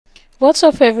What's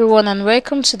up everyone, and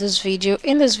welcome to this video.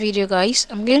 In this video guys,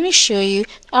 I'm going to show you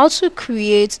how to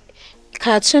create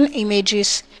cartoon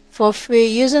images for free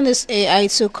using this AI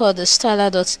tool called the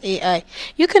stylar.ai.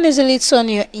 You can easily turn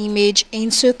your image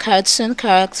into cartoon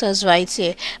characters right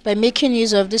here by making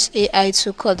use of this AI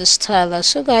tool called the stylar.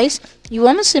 So guys, you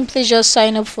want to simply just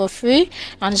sign up for free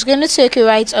and it's going to take you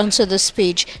right onto this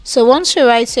page. So once you're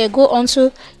right here, go onto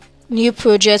new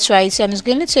project right here and it's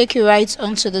going to take you right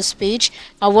onto this page.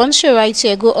 And once you're right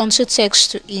here, go onto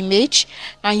text to image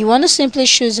and you want to simply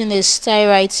choose in a style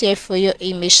right here for your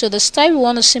image. So the style you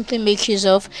want to simply make use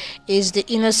of is the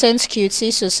innocent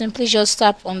cutie. So simply just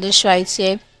tap on this right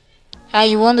here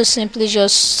and you want to simply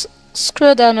just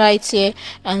scroll down right here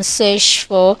and search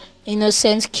for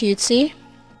innocent cutie.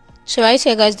 So right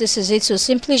here guys, this is it. So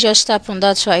simply just tap on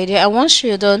that right here, and once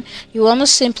you're done, you want to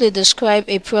simply describe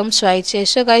a prompt right here.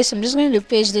 So guys, I'm just going to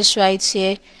paste this right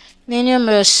here, Nino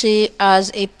Mercy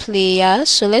as a player.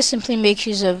 So let's simply make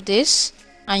use of this,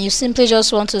 and you simply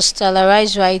just want to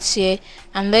stylize right here,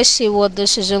 and let's see what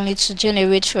this is only to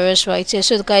generate for us right here.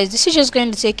 So guys, this is just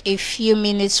going to take a few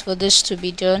minutes for this to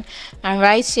be done, and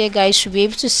right here guys, you'll be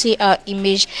able to see our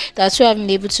image that we have been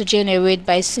able to generate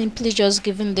by simply just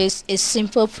giving this a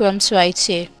simple prompt right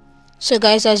here. So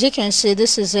guys, as you can see,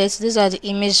 this is it. These are the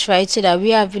images right here that we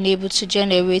have been able to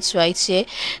generate right here.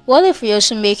 What if we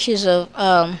also make use of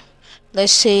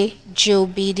let's say Joe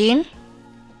Biden?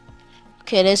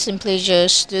 Okay, let's simply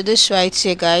just do this right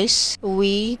here guys.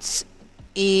 Let's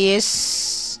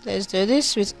do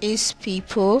this with is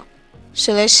people.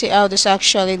 So let's see how this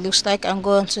actually looks like. I'm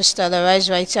going to stylize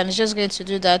right here and it's just going to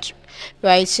do that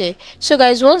right here. So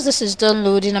guys, once this is done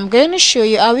loading, I'm going to show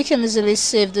you how we can easily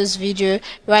save this video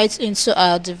right into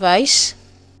our device.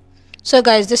 So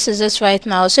guys, this is it right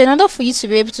now. So in order for you to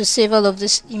be able to save all of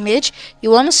this image,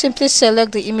 you want to simply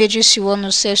select the images you want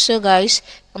to save. So guys,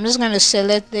 I'm just going to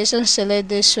select this and select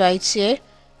this right here,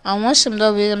 and once I'm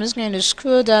done with it, I'm just going to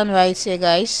scroll down right here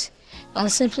guys and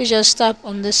simply just tap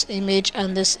on this image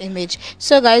and this image.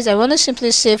 So guys, I want to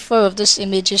simply save 4 of these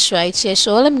images right here.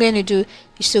 So all I'm going to do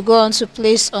is to go on to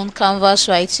place on canvas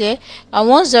right here, and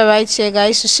once they're right here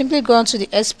guys, you simply go on to the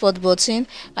export button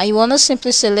and you want to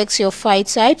simply select your file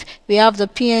type. We have the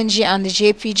PNG and the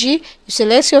JPG. You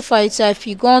select your file type,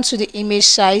 you go on to the image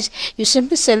size, you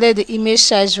simply select the image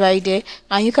size right there,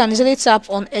 and you can easily tap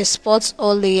on export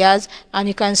all layers, and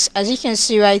you can, as you can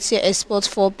see right here, export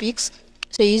 4 pics.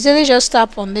 So you easily just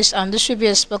tap on this and this should be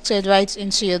exported right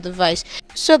into your device.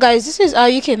 So guys, this is how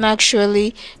you can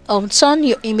actually turn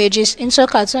your images into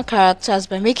cartoon characters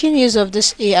by making use of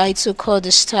this AI tool called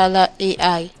the stylar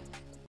AI.